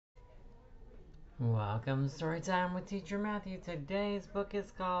Welcome to Storytime with Teacher Matthew. Today's book is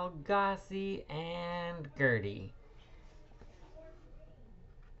called Gossie and Gertie.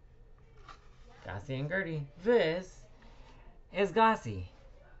 Gossie and Gertie. This is Gossie.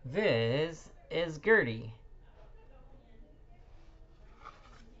 This is Gertie.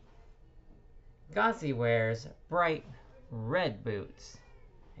 Gossie wears bright red boots,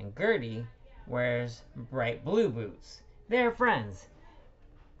 and Gertie wears bright blue boots. They're friends.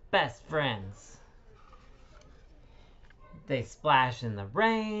 Best friends. They splash in the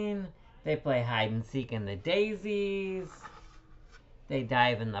rain. They play hide and seek in the daisies. They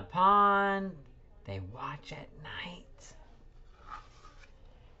dive in the pond. They watch at night.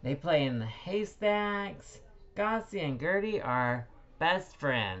 They play in the haystacks. Gossie and Gertie are best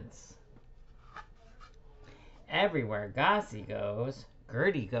friends. Everywhere Gossie goes,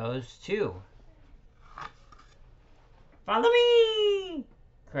 Gertie goes too. Follow me!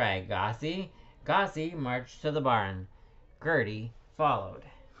 Cried Gossie. Gossie marched to the barn. Gertie followed.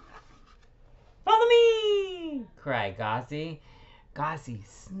 Follow me! Cried Gossie. Gossie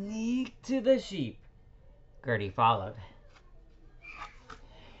sneaked to the sheep. Gertie followed.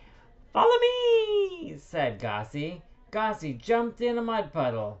 Follow me! Said Gossie. Gossie jumped in a mud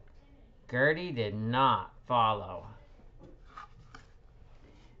puddle. Gertie did not follow.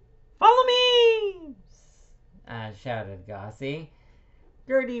 Follow me! Shouted Gossie.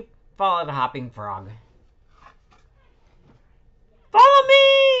 Gertie followed a hopping frog. Follow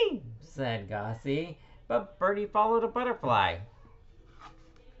me! Said Gossie, but Bertie followed a butterfly.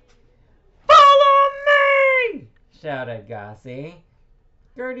 Follow me! Shouted Gossie.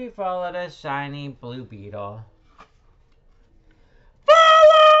 Gertie followed a shiny blue beetle.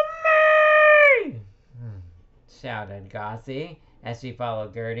 Follow me! Shouted Gossie as she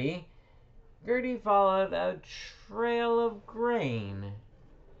followed Gertie. Gertie followed a trail of grain.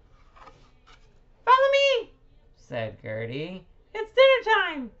 Follow me! Said Gertie. It's dinner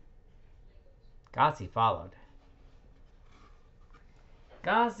time! Gossie followed.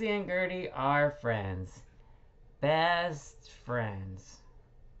 Gossie and Gertie are friends. Best friends.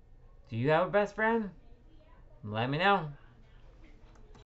 Do you have a best friend? Let me know.